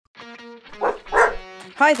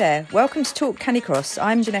Hi there, welcome to Talk Canicross.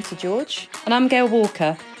 I'm Janetta George. And I'm Gail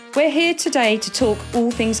Walker. We're here today to talk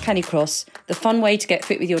all things Canicross, the fun way to get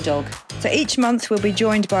fit with your dog. So each month we'll be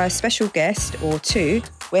joined by a special guest or two.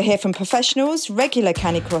 We'll hear from professionals, regular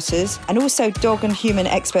Canicrossers, and also dog and human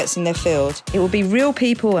experts in their field. It will be real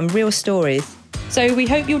people and real stories. So we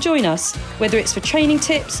hope you'll join us, whether it's for training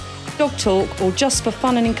tips, dog talk, or just for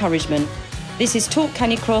fun and encouragement. This is Talk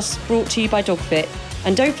Canicross, brought to you by DogFit.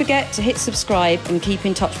 And don't forget to hit subscribe and keep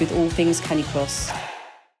in touch with all things Canicross.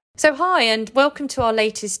 So hi, and welcome to our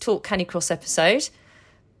latest Talk Canicross episode.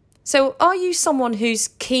 So are you someone who's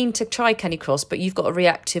keen to try Canicross, but you've got a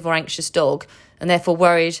reactive or anxious dog and therefore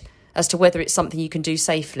worried as to whether it's something you can do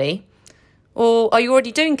safely? Or are you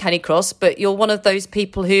already doing Canicross, but you're one of those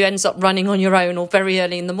people who ends up running on your own or very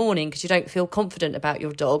early in the morning because you don't feel confident about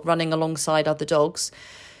your dog running alongside other dogs?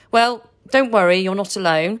 Well, don't worry, you're not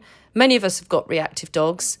alone. Many of us have got reactive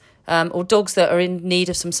dogs or dogs that are in need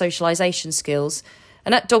of some socialisation skills.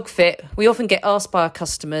 And at DogFit, we often get asked by our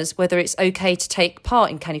customers whether it's okay to take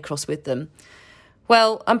part in Canicross with them.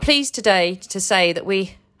 Well, I'm pleased today to say that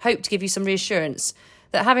we hope to give you some reassurance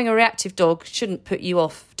that having a reactive dog shouldn't put you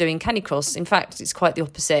off doing Canicross. In fact, it's quite the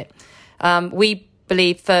opposite. We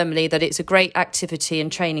believe firmly that it's a great activity and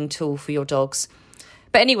training tool for your dogs.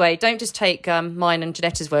 But anyway, don't just take mine and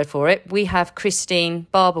Janetta's word for it. We have Christine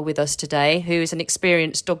Barber with us today, who is an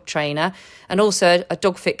experienced dog trainer and also a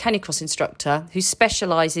DogFit Canicross instructor who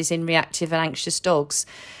specialises in reactive and anxious dogs.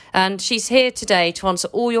 And she's here today to answer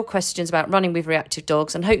all your questions about running with reactive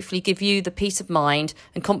dogs and hopefully give you the peace of mind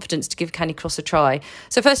and confidence to give Canicross a try.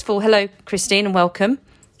 So first of all, hello, Christine, and welcome.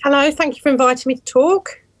 Hello, thank you for inviting me to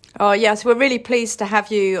talk. Oh, yes, we're really pleased to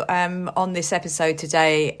have you on this episode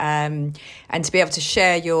today and to be able to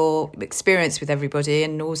share your experience with everybody.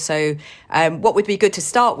 And also what would be good to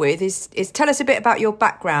start with is tell us a bit about your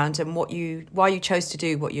background and why you chose to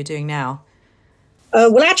do what you're doing now.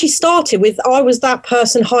 Well, it actually started with I was that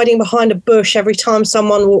person hiding behind a bush every time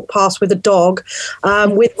someone walked past with a dog,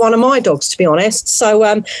 with one of my dogs, to be honest. So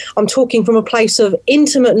I'm talking from a place of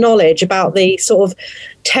intimate knowledge about the sort of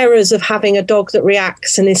terrors of having a dog that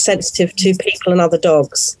reacts and is sensitive to people and other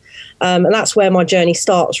dogs. And that's where my journey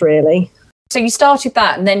starts, really. So you started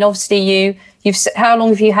that, and then obviously you've how long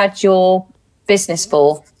have you had your business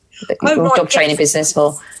for? Dog training business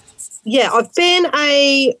for? Yeah, I've been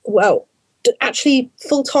actually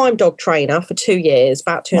full-time dog trainer for 2 years,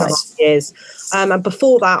 about 2.5 years. And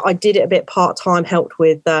before that, I did it a bit part-time, helped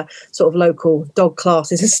with sort of local dog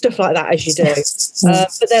classes and stuff like that, as you do.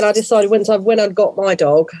 But then I decided when I'd got my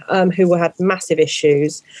dog, who had massive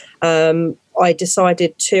issues, I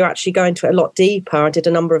decided to actually go into it a lot deeper. I did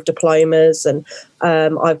a number of diplomas, and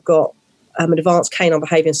I've got an advanced canine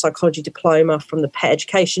behaviour and psychology diploma from the Pet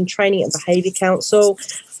Education Training and Behaviour Council.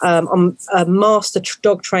 I'm a master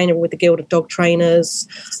dog trainer with the Guild of Dog Trainers,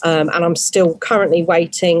 and I'm still currently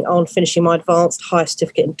waiting on finishing my advanced higher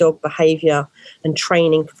certificate in dog behaviour and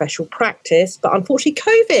training professional practice. But unfortunately,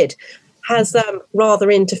 COVID has rather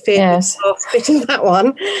interfered with fitting that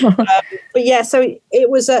one. But yeah, so it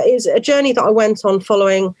was a journey that I went on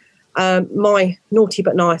following my naughty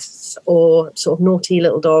but nice, or sort of naughty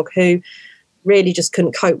little dog who really just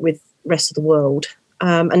couldn't cope with the rest of the world.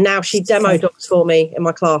 And now she demo dogs for me in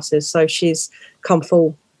my classes, so she's come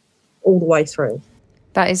all the way through.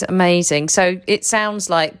 That is amazing. So it sounds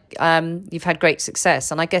like you've had great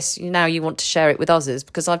success, and I guess now you want to share it with others,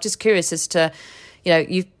 because I'm just curious as to,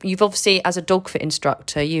 you've obviously, as a DogFit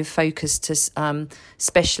instructor, you've focused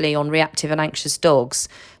especially on reactive and anxious dogs.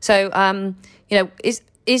 So,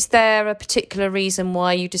 is there a particular reason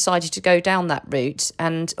why you decided to go down that route?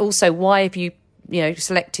 And also, why have you,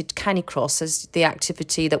 selected Canicross as the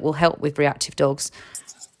activity that will help with reactive dogs?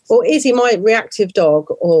 Well, Izzy, my reactive dog,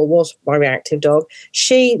 or was my reactive dog,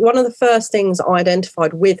 one of the first things I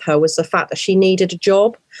identified with her was the fact that she needed a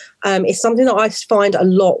job. It's something that I find a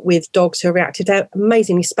lot with dogs who are reactive. They're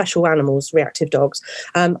amazingly special animals, reactive dogs.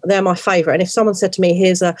 They're my favourite. And if someone said to me,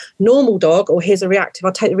 here's a normal dog or here's a reactive,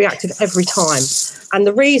 I'd take the reactive every time. And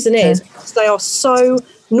the reason is because they are so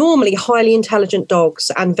normally highly intelligent dogs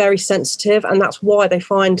and very sensitive. And that's why they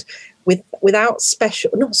find without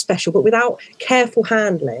careful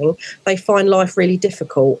handling, they find life really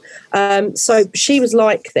difficult. So she was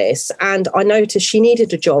like this, and I noticed she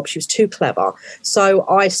needed a job. She was too clever. So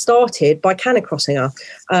I started by canicrossing her.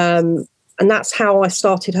 And that's how I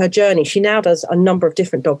started her journey. She now does a number of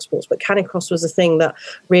different dog sports, but canicross was a thing that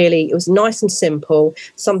really, it was nice and simple,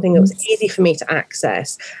 something that was easy for me to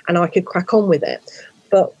access, and I could crack on with it.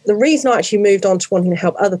 But the reason I actually moved on to wanting to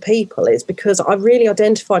help other people is because I really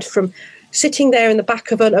identified from sitting there in the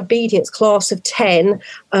back of an obedience class of 10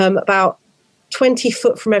 about 20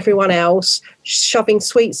 foot from everyone else, shoving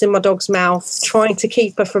sweets in my dog's mouth, trying to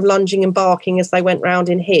keep her from lunging and barking as they went round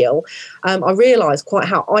in heel, I realised quite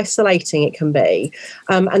how isolating it can be.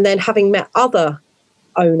 And then having met other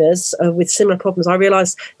owners with similar problems, I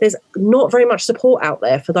realised there's not very much support out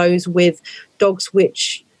there for those with dogs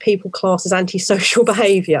which people class as antisocial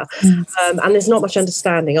behaviour, and there's not much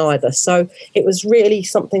understanding either. So it was really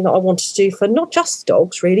something that I wanted to do for not just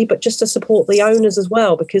dogs really, but just to support the owners as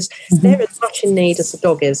well, because they're as much in need as the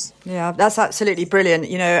dog is. Yeah, that's absolutely brilliant.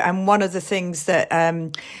 And one of the things that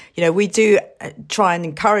we do try and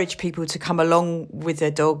encourage people to come along with their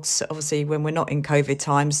dogs, obviously when we're not in COVID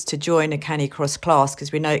times, to join a Canicross class,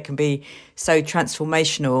 because we know it can be so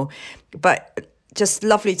transformational. But just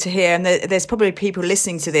lovely to hear. And there's probably people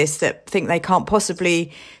listening to this that think they can't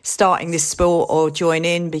possibly start in this sport or join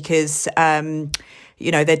in because,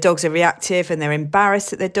 their dogs are reactive and they're embarrassed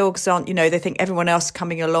that their dogs aren't, they think everyone else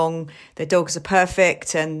coming along, their dogs are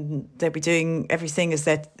perfect and they'll be doing everything as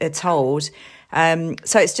they're told.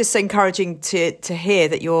 So it's just encouraging to hear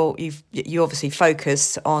that you obviously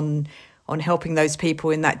focus on helping those people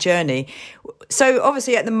in that journey. So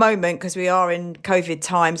obviously at the moment, because we are in COVID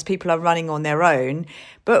times, people are running on their own.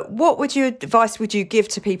 But what advice would you give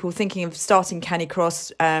to people thinking of starting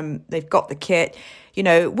Canicross? They've got the kit.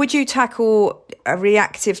 Would you tackle a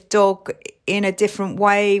reactive dog in a different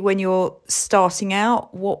way when you're starting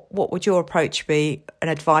out? What would your approach be and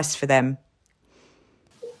advice for them?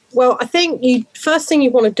 Well, I think first thing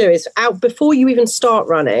you want to do is before you even start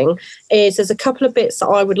running there's a couple of bits that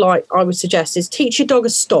I would suggest is teach your dog a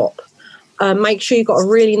stop. Make sure you've got a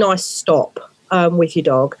really nice stop with your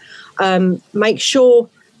dog. Make sure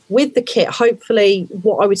with the kit, hopefully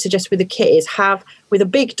what I would suggest with the kit is with a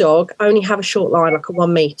big dog, only have a short line, like a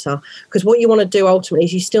 1 metre, because what you want to do ultimately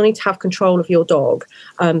is you still need to have control of your dog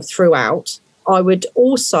throughout. I would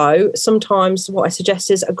also, sometimes what I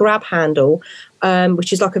suggest is a grab handle,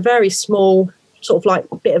 which is like a very small sort of like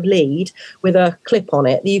bit of lead with a clip on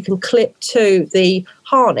it that you can clip to the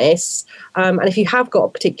harness. And if you have got a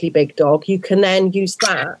particularly big dog, you can then use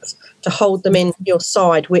that to hold them in your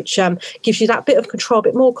side, which gives you that bit of control, a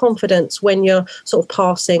bit more confidence when you're sort of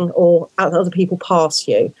passing or other people pass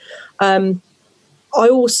you. I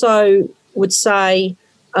also would say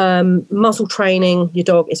muzzle training your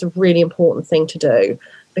dog is a really important thing to do,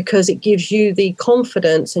 because it gives you the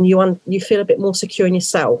confidence and you feel a bit more secure in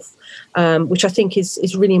yourself, which I think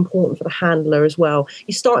is really important for the handler as well.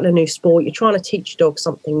 You're starting a new sport, you're trying to teach your dog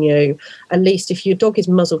something new. At least if your dog is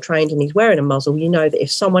muzzle trained and he's wearing a muzzle, you know that if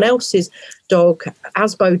someone else's dog,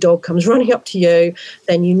 ASBO dog, comes running up to you,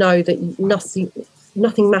 then you know that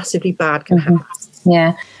nothing massively bad can happen.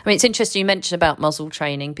 Yeah. I mean, it's interesting you mentioned about muzzle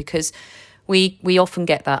training, because we often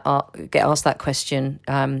get asked that question,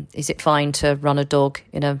 is it fine to run a dog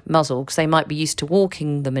in a muzzle? Because they might be used to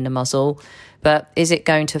walking them in a muzzle, but is it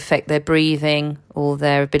going to affect their breathing or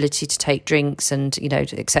their ability to take drinks and,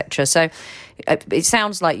 etc.? So it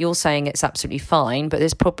sounds like you're saying it's absolutely fine, but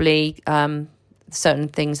there's probably certain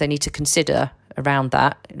things they need to consider around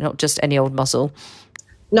that, not just any old muzzle.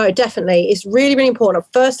 No, definitely. It's really, really important.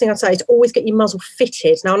 The first thing I'd say is always get your muzzle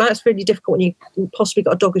fitted. Now, I know it's really difficult when you possibly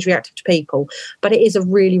got a dog who's reactive to people, but it is a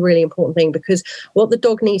really, really important thing, because what the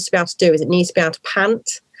dog needs to be able to do is it needs to be able to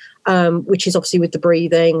pant, which is obviously with the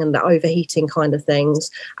breathing and the overheating kind of things.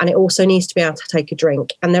 And it also needs to be able to take a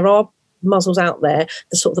drink. And there are muzzles out there,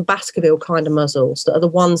 the sort of the Baskerville kind of muzzles, that are the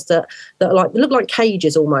ones that are like, look like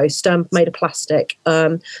cages almost, made of plastic.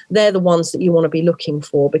 They're the ones that you want to be looking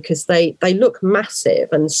for, because they look massive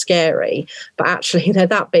and scary, but actually they're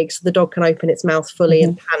that big so the dog can open its mouth fully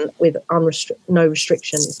and pant with no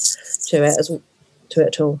restrictions to it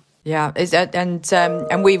at all. Yeah,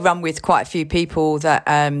 and we run with quite a few people that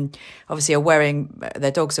obviously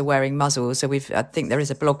their dogs are wearing muzzles. So I think there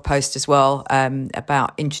is a blog post as well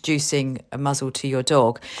about introducing a muzzle to your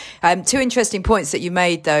dog. Two interesting points that you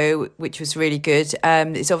made though, which was really good,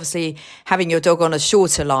 is obviously having your dog on a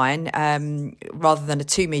shorter line rather than a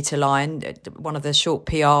 2 metre line, one of the short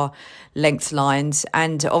PR length lines,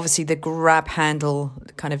 and obviously the grab handle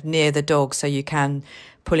kind of near the dog so you can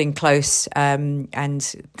pull in close and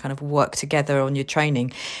kind of work together on your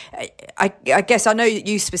training. I guess I know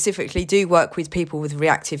you specifically do work with people with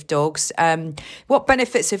reactive dogs. What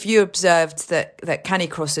benefits have you observed that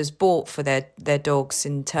Canicross has brought for their dogs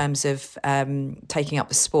in terms of taking up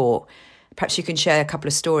the sport? Perhaps you can share a couple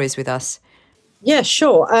of stories with us. Yeah,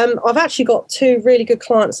 sure. I've actually got 2 really good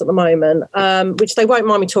clients at the moment, which they won't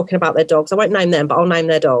mind me talking about their dogs. I won't name them, but I'll name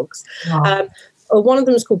their dogs. Wow. One of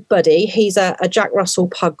them is called Buddy. He's a Jack Russell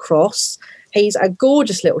pug cross. He's a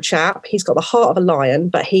gorgeous little chap. He's got the heart of a lion,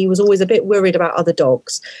 but he was always a bit worried about other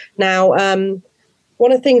dogs. Now,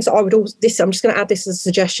 one of the things I'm just going to add this as a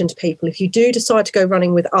suggestion to people. If you do decide to go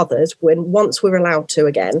running with others, once we're allowed to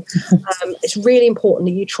again, it's really important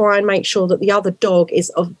that you try and make sure that the other dog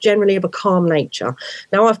is generally of a calm nature.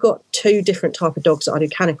 Now, I've got 2 different type of dogs that I do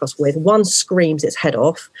canicross with. One screams its head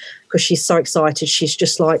off because she's so excited. She's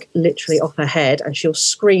just like literally off her head, and she'll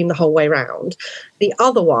scream the whole way round. The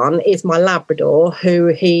other one is my Labrador, who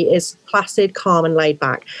he is placid, calm and laid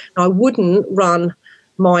back. Now, I wouldn't run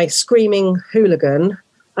my screaming hooligan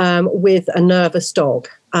with a nervous dog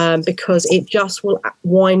because it just will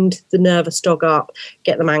wind the nervous dog up,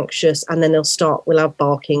 get them anxious, and then we'll have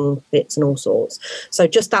barking fits and all sorts. So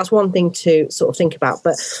just that's one thing to sort of think about.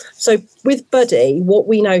 But so with Buddy, what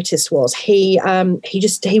we noticed was he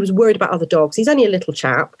was worried about other dogs. He's only a little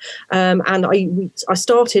chap, and I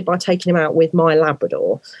started by taking him out with my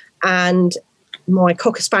Labrador and my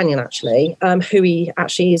Cocker Spaniel, actually, who he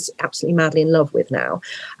actually is absolutely madly in love with now.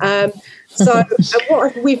 So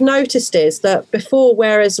what we've noticed is that before,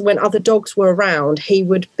 whereas when other dogs were around, he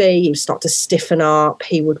would start to stiffen up,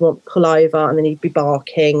 he would want to pull over, and then he'd be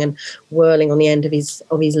barking and whirling on the end of his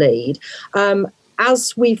lead.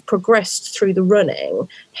 As we've progressed through the running,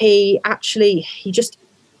 he just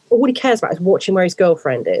all he cares about is watching where his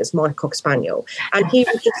girlfriend is, my Cocker Spaniel. And he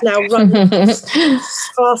will just now run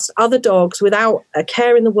past other dogs without a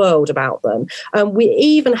care in the world about them. We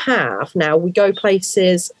even have now, we go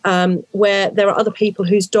places where there are other people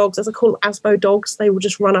whose dogs, as I call them, Asbo dogs, they will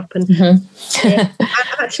just run up and, and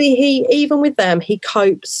actually even with them, he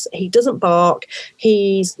copes, he doesn't bark,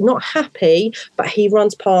 he's not happy, but he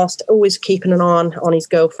runs past, always keeping an eye on his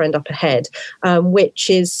girlfriend up ahead, which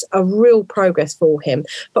is a real progress for him.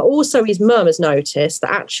 But also his mum has noticed that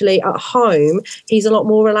actually at home he's a lot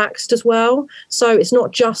more relaxed as well. So it's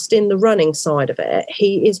not just in the running side of it.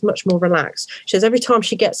 He is much more relaxed. She says every time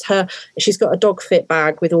she's got a dog fit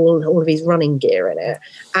bag with all of his running gear in it.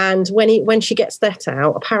 And when she gets that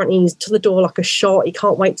out, apparently he's to the door like a shot. He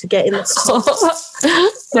can't wait to get in the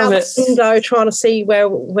now the window trying to see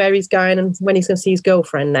where he's going and when he's going to see his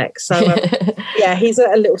girlfriend next. So yeah, he's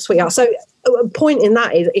a little sweetheart. So a point in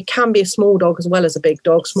that is it can be a small dog as well as a big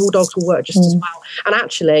dog. Small dogs will work just as well. And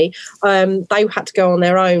actually, they had to go on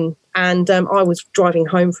their own. And I was driving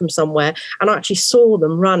home from somewhere and I actually saw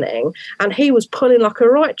them running and he was pulling like a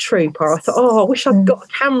right trooper. I thought, I wish I'd got a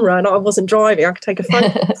camera and I wasn't driving. I could take a photo.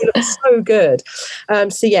 He looked so good.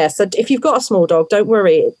 So if you've got a small dog, don't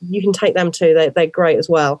worry. You can take them too. They're great as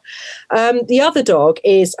well. The other dog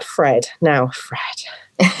is Fred. Now, Fred.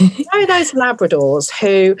 You know those Labradors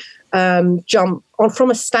who jump on from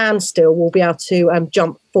a standstill will be able to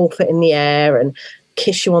jump 4 foot in the air and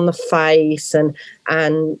kiss you on the face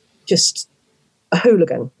and just a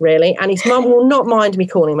hooligan, really. And his mum will not mind me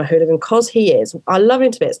calling him a hooligan because he is. I love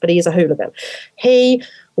him to bits, but he is a hooligan. He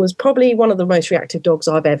was probably one of the most reactive dogs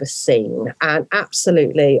I've ever seen and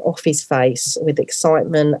absolutely off his face with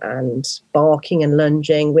excitement and barking and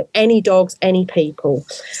lunging with any dogs, any people.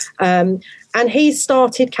 And he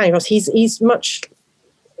started canicross. He's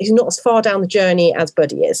not as far down the journey as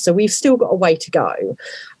Buddy is, so we've still got a way to go.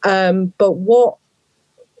 But what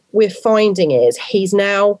we're finding is he's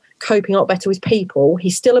now coping up better with people.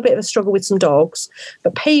 He's still a bit of a struggle with some dogs,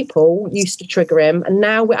 but people used to trigger him, and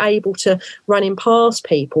now we're able to run him past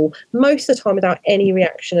people most of the time without any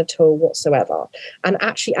reaction at all whatsoever, and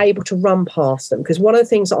actually able to run past them. Because one of the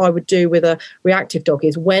things that I would do with a reactive dog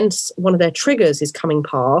is when one of their triggers is coming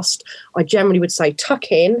past, I generally would say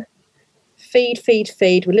tuck in, feed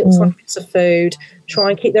with little tiny bits of food,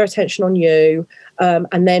 try and keep their attention on you,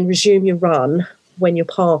 and then resume your run when you're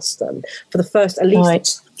past them for the first at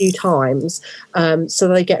least a few times, so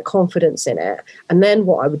they get confidence in it. And then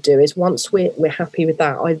what I would do is once we're happy with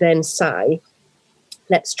that, I then say,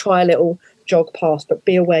 let's try a little jog past, but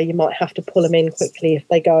be aware you might have to pull them in quickly if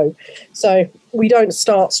they go. So we don't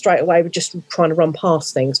start straight away with just trying to run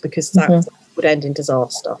past things because that would end in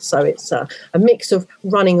disaster. So it's a mix of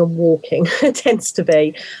running and walking tends to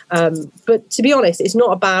be. But to be honest, it's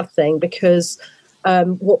not a bad thing because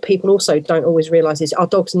what people also don't always realise is our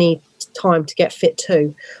dogs need time to get fit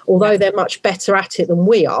too. Although they're much better at it than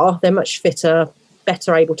we are, they're much fitter,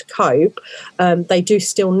 better able to cope, they do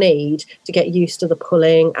still need to get used to the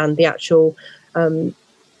pulling and the actual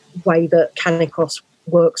way that canicross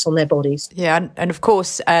works on their bodies. Yeah, and of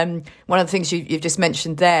course, one of the things you've just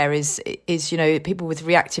mentioned there is people with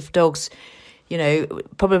reactive dogs,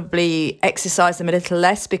 probably exercise them a little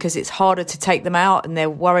less because it's harder to take them out and they're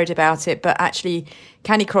worried about it. But actually,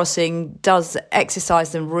 canicrossing does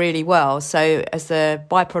exercise them really well. So as the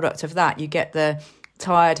byproduct of that, you get the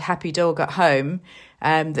tired, happy dog at home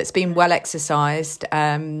that's been well exercised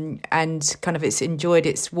and kind of it's enjoyed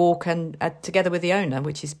its walk and together with the owner,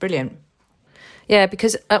 which is brilliant. Yeah,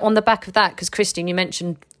 because on the back of that, because Christine, you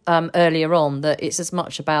mentioned earlier on that it's as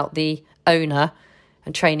much about the owner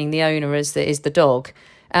and training the owner as it is the dog.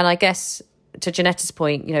 And I guess to Janetta's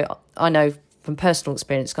point, you know, I know from personal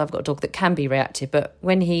experience, I've got a dog that can be reactive, but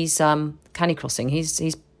when he's canicrossing,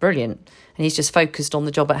 he's brilliant and he's just focused on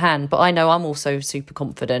the job at hand. But I know I'm also super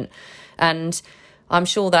confident, and I'm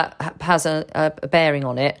sure that has a bearing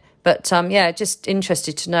on it. But just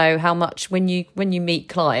interested to know how much when you meet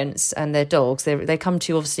clients and their dogs, they come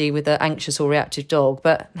to you obviously with an anxious or reactive dog,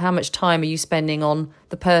 but how much time are you spending on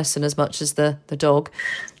the person as much as the dog?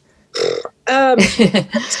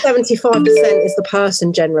 75% is the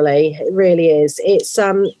person generally. It really is. It's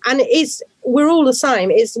and it is, we're all the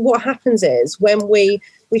same. It's what happens is when we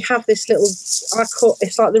have this little,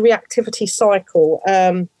 it's like the reactivity cycle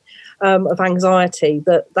of anxiety,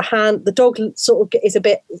 that the dog sort of is a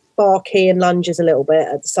bit barky and lunges a little bit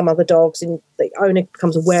at some other dogs, and the owner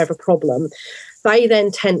becomes aware of a problem. They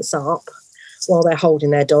then tense up while they're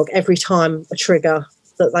holding their dog every time a trigger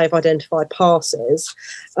that they've identified passes,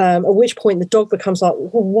 at which point the dog becomes like,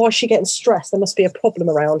 well, why is she getting stressed? There must be a problem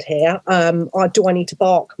around here. Do I need to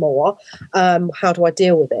bark more? How do I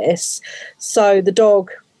deal with this? So the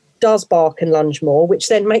dog does bark and lunge more, which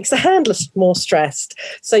then makes the handler more stressed.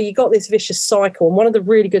 So you got this vicious cycle. And one of the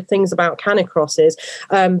really good things about canicross is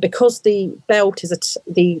because the belt is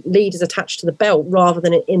the lead is attached to the belt rather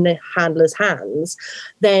than in the handler's hands,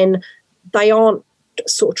 then they aren't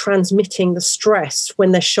sort of transmitting the stress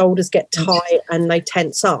when their shoulders get tight and they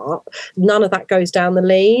tense up. None of that goes down the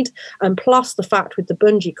lead. And plus the fact with the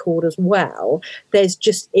bungee cord as well,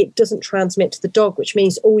 it doesn't transmit to the dog, which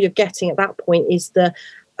means all you're getting at that point is the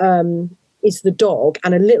dog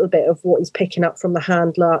and a little bit of what he's picking up from the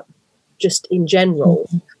handler just in general.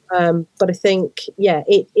 But I think,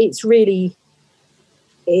 it is really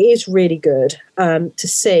good to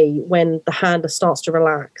see when the handler starts to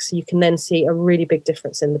relax. You can then see a really big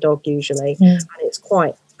difference in the dog usually. And it's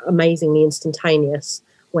quite amazingly instantaneous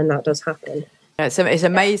when that does happen. It's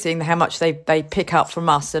amazing how much they pick up from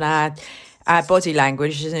us and our body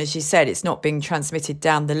language. And as you said, it's not being transmitted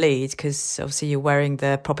down the lead because obviously you're wearing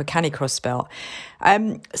the proper canicross belt.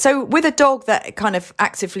 So with a dog that kind of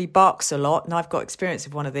actively barks a lot, and I've got experience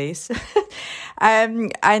of one of these,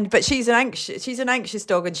 but she's an anxious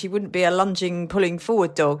dog, and she wouldn't be a lunging, pulling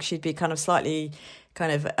forward dog. She'd be kind of slightly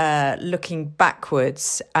looking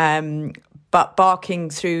backwards, but barking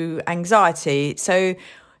through anxiety. So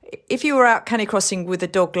if you were out canicrossing with a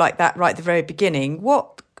dog like that right at the very beginning,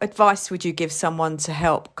 what advice would you give someone to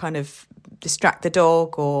help kind of distract the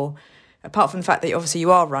dog, or apart from the fact that obviously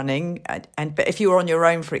you are running, but if you were on your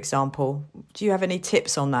own, for example, do you have any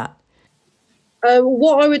tips on that?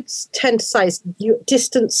 What I would tend to say is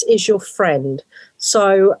distance is your friend.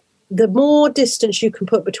 So the more distance you can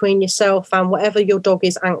put between yourself and whatever your dog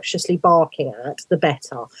is anxiously barking at, the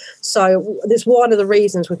better. So that's one of the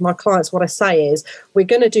reasons with my clients, what I say is we're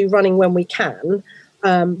going to do running when we can,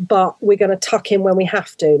 but we're going to tuck in when we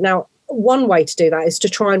have to. Now, one way to do that is to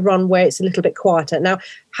try and run where it's a little bit quieter. Now,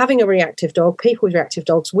 having a reactive dog, people with reactive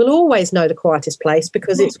dogs will always know the quietest place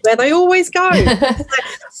because it's where they always go. They're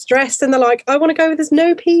stressed and they're like, I want to go where there's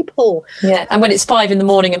no people. Yeah, and when it's 5 a.m.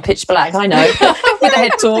 and pitch black, I know, with a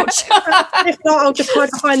head torch. If not, I'll just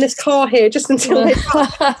hide behind this car here just until they come.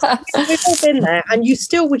 We've all been there, and you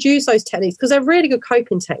still would use those techniques because they're really good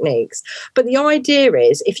coping techniques. But the idea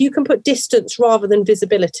is if you can put distance rather than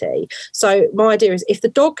visibility. So my idea is if the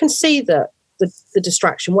dog can see the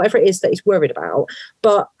distraction, whatever it is that he's worried about,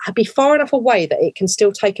 but be far enough away that it can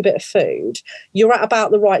still take a bit of food, you're at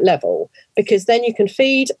about the right level, because then you can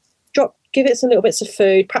feed, give it some little bits of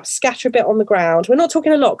food, perhaps scatter a bit on the ground. We're not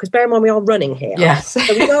talking a lot because bear in mind we are running here. Yes. So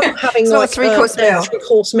we aren't having like a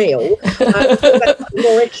three-course meal.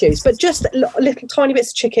 More issues. But just little tiny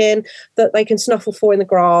bits of chicken that they can snuffle for in the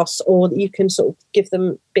grass, or that you can sort of give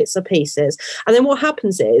them bits and pieces. And then what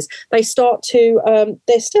happens is they start to,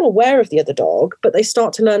 they're still aware of the other dog, but they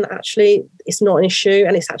start to learn that actually it's not an issue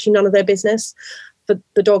and it's actually none of their business.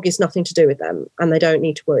 The dog is nothing to do with them and they don't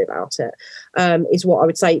need to worry about it, is what I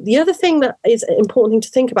would say. The other thing that is an important thing to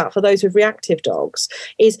think about for those with reactive dogs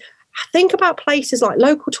is think about places like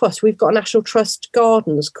local to us. We've got a National Trust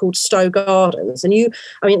gardens called Stowe Gardens, and at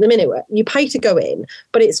the minute you pay to go in,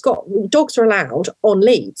 but it's got dogs are allowed on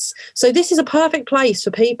leads. So this is a perfect place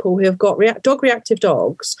for people who have got dog reactive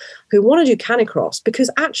dogs who want to do canicross, because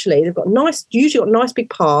actually they've got usually got nice big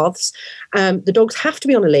paths. The dogs have to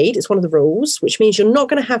be on a lead. It's one of the rules, which means you're not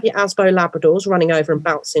going to have your Asbo Labradors running over and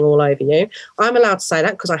bouncing all over you. I'm allowed to say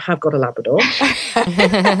that because I have got a Labrador.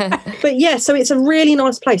 But yeah, so it's a really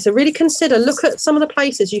nice place. So really look at some of the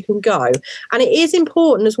places you can go. And it is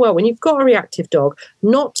important as well, when you've got a reactive dog,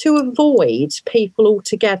 not to avoid people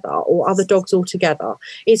altogether or other dogs altogether.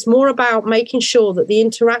 It's more about making sure that the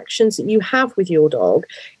interactions that you have with your dog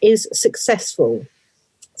is successful.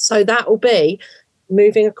 So that will be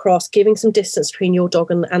moving across, giving some distance between your dog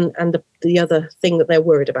and the other thing that they're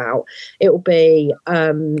worried about. It will be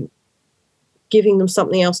giving them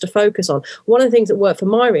something else to focus on. One of the things that worked for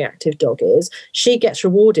my reactive dog is she gets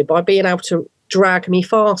rewarded by being able to drag me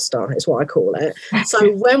faster, is what I call it. So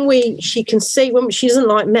she can see when she doesn't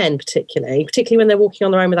like men particularly when they're walking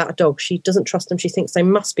on their own without a dog, she doesn't trust them. She thinks they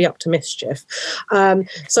must be up to mischief.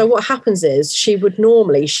 So what happens is she would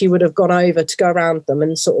have gone over to go around them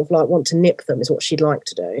and sort of like want to nip them, is what she'd like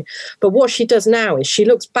to do. But what she does now is she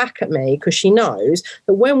looks back at me, because she knows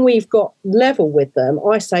that when we've got level with them,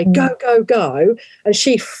 I say, go, go, go. And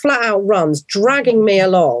she flat out runs, dragging me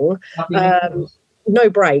along.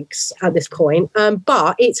 No breaks at this point,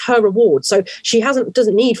 but it's her reward. So she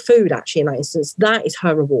doesn't need food, actually, in that instance. That is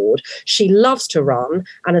her reward. She loves to run,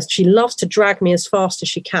 and she loves to drag me as fast as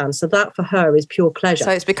she can. So that for her is pure pleasure.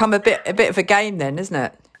 So it's become a bit of a game then, isn't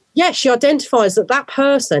it? Yeah, she identifies that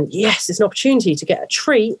person, yes, it's an opportunity to get a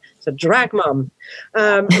treat, to drag mum,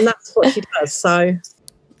 and that's what she does. So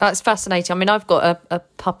that's fascinating. I mean, I've got a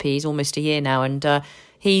puppy. He's almost a year now, and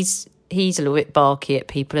he's a little bit barky at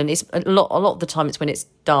people, and it's a lot of the time it's when it's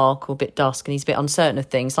dark or a bit dusk and he's a bit uncertain of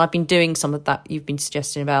things. I've been doing some of that you've been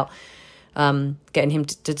suggesting about getting him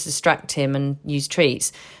to distract him and use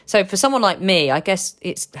treats. So for someone like me, I guess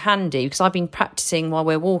it's handy, because I've been practicing while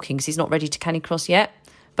we're walking, because he's not ready to canicross yet.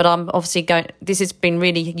 But I'm obviously this has been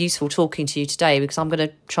really useful talking to you today, because I'm going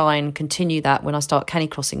to try and continue that when I start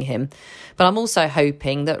canicrossing him. But I'm also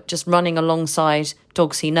hoping that just running alongside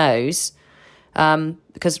dogs he knows,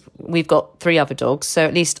 because we've got 3 other dogs, so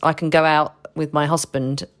at least I can go out with my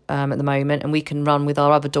husband at the moment, and we can run with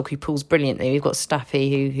our other dog who pulls brilliantly. We've got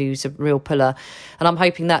Staffy who's a real puller, and I'm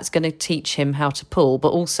hoping that's going to teach him how to pull, but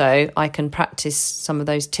also I can practice some of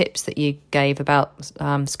those tips that you gave about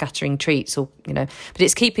scattering treats, or but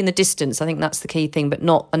it's keeping the distance. I think that's the key thing, but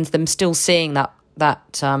not, and them still seeing that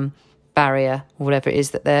barrier or whatever it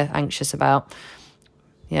is that they're anxious about.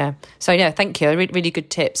 Yeah. So, thank you. A really good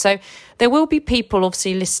tip. So there will be people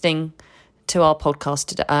obviously listening to our podcast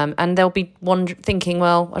today, and they'll be thinking,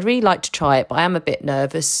 well, I'd really like to try it, but I am a bit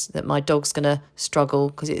nervous that my dog's going to struggle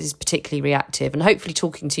because it is particularly reactive. And hopefully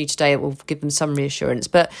talking to you today, it will give them some reassurance.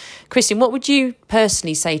 But Christian, what would you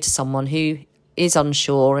personally say to someone who is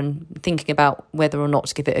unsure and thinking about whether or not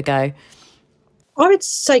to give it a go? I would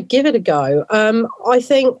say give it a go. I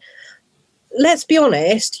think, let's be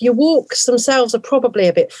honest, your walks themselves are probably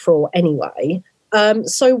a bit fraught anyway.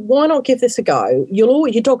 So why not give this a go? Your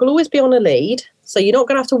dog will always be on a lead, so you're not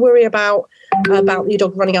going to have to worry about your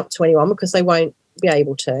dog running up to anyone, because they won't be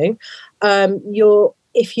able to.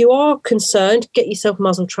 If you are concerned, get yourself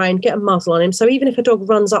muzzle trained, get a muzzle on him. So even if a dog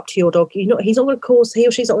runs up to your dog, he or she's not going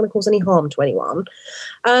to cause any harm to anyone.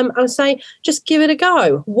 And I say, just give it a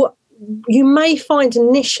go. You may find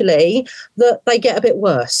initially that they get a bit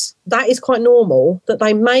worse. That is quite normal, that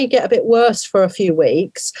they may get a bit worse for a few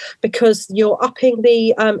weeks, because you're upping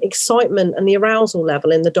the excitement and the arousal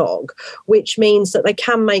level in the dog, which means that they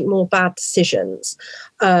can make more bad decisions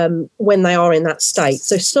when they are in that state.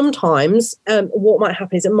 So sometimes what might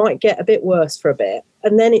happen is it might get a bit worse for a bit,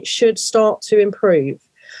 and then it should start to improve.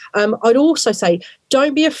 I'd also say,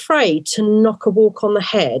 don't be afraid to knock a walk on the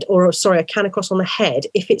head, a canicross on the head,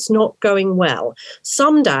 if it's not going well.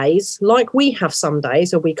 Some days, like we have some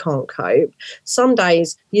days where we can't cope, some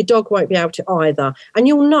days your dog won't be able to either. And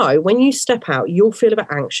you'll know when you step out, you'll feel a bit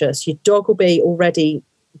anxious. Your dog will be already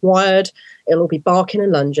wired. It'll be barking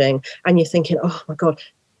and lunging. And you're thinking, oh, my God,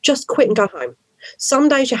 just quit and go home. Some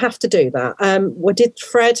days you have to do that. We did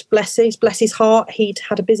Fred, bless his heart. He'd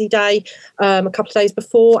had a busy day a couple of days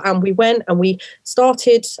before, and we went and we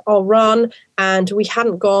started our run, and we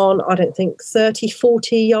hadn't gone, I don't think, 30,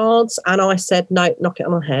 40 yards. And I said, no, knock it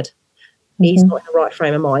on the head. He's not in the right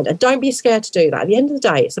frame of mind. And don't be scared to do that. At the end of the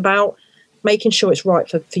day, it's about making sure it's right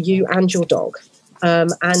for you and your dog.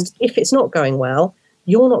 And if it's not going well,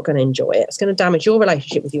 you're not going to enjoy it. It's going to damage your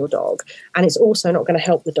relationship with your dog. And it's also not going to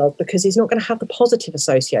help the dog because he's not going to have the positive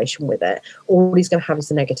association with it. All he's going to have is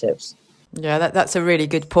the negatives. Yeah, that's a really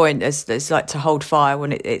good point. It's like to hold fire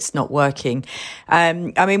when it's not working. I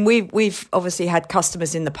mean, we've obviously had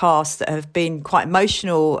customers in the past that have been quite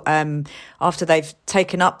emotional after they've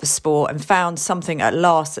taken up the sport and found something at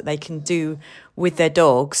last that they can do with their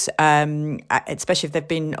dogs, especially if they've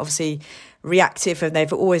been obviously reactive and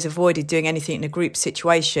they've always avoided doing anything in a group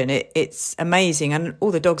situation. It's amazing. And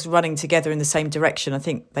all the dogs running together in the same direction, I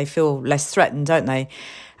think they feel less threatened, don't they?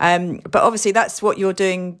 But obviously that's what you're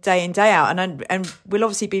doing day in, day out. And we'll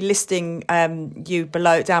obviously be listing you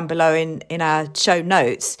down below in our show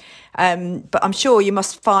notes. But I'm sure you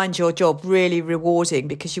must find your job really rewarding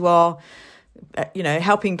because you are,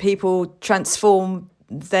 helping people transform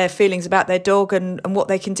their feelings about their dog and what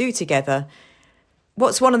they can do together.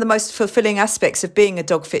 What's one of the most fulfilling aspects of being a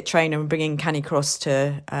dog fit trainer and bringing Canicross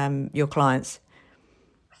to your clients?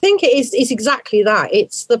 I think it's exactly that.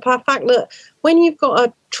 It's the fact that when you've got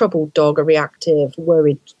a troubled dog, a reactive,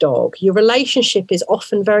 worried dog, your relationship is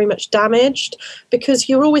often very much damaged because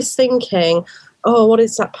you're always thinking, oh, what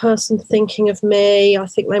is that person thinking of me? I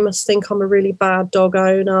think they must think I'm a really bad dog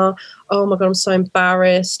owner. Oh my God, I'm so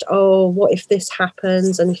embarrassed. Oh, what if this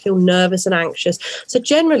happens? And you feel nervous and anxious. So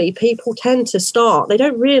generally people tend to start, they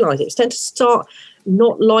don't realise it, tend to start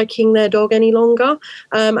not liking their dog any longer.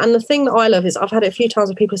 And the thing that I love is I've had it a few times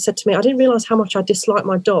where people have said to me, I didn't realise how much I dislike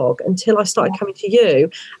my dog until I started coming to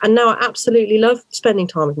you. And now I absolutely love spending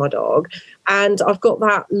time with my dog. And I've got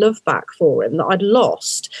that love back for him that I'd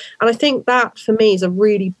lost. And I think that for me is a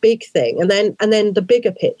really big thing. And then the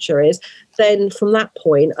bigger picture is then from that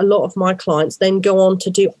point, a lot of my clients then go on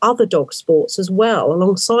to do other dog sports as well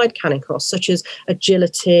alongside Canicross, such as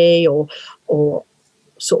agility or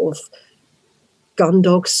sort of gun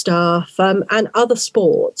dog stuff and other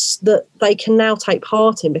sports that they can now take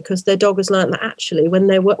part in because their dog has learned that actually when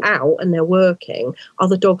they were out and they're working,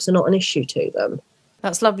 other dogs are not an issue to them.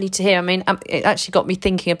 That's lovely to hear. I mean, it actually got me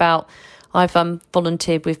thinking about, I've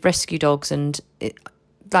volunteered with rescue dogs, and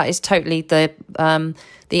that is totally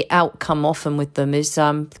the outcome often with them is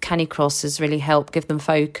Canicross has really helped give them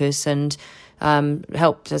focus and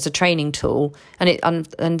helped as a training tool, and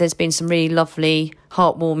there's been some really lovely,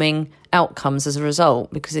 heartwarming outcomes as a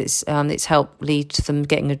result because it's helped lead to them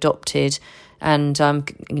getting adopted and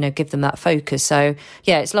give them that focus. So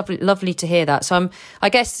yeah, it's lovely to hear that. So I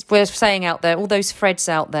guess we're saying out there, all those Freds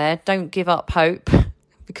out there, don't give up hope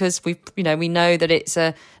because we know that it's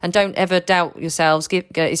and don't ever doubt yourselves.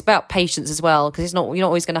 It's about patience as well because you're not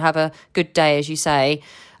always going to have a good day, as you say.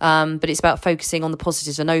 But it's about focusing on the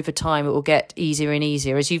positives, and over time it will get easier and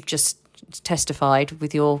easier, as you've just testified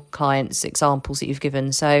with your clients' examples that you've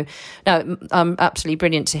given. So no, absolutely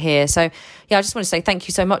brilliant to hear. So yeah, I just want to say thank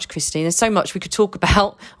you so much, Christine. There's so much we could talk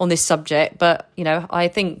about on this subject, but I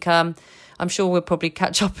think I'm sure we'll probably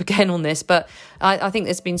catch up again on this, but I think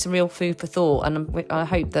there's been some real food for thought, and I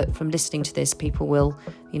hope that from listening to this, people will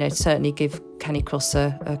certainly give Canicross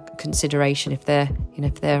a consideration if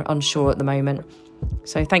they're unsure at the moment.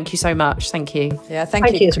 So thank you so much. Thank you. Yeah,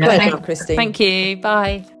 thank you. Thank you, Christine. Thank you.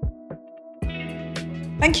 Bye.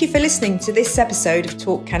 Thank you for listening to this episode of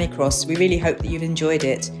Talk Canicross. We really hope that you've enjoyed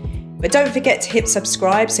it. But don't forget to hit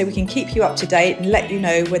subscribe so we can keep you up to date and let you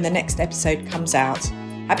know when the next episode comes out.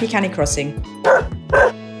 Happy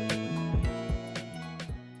canicrossing.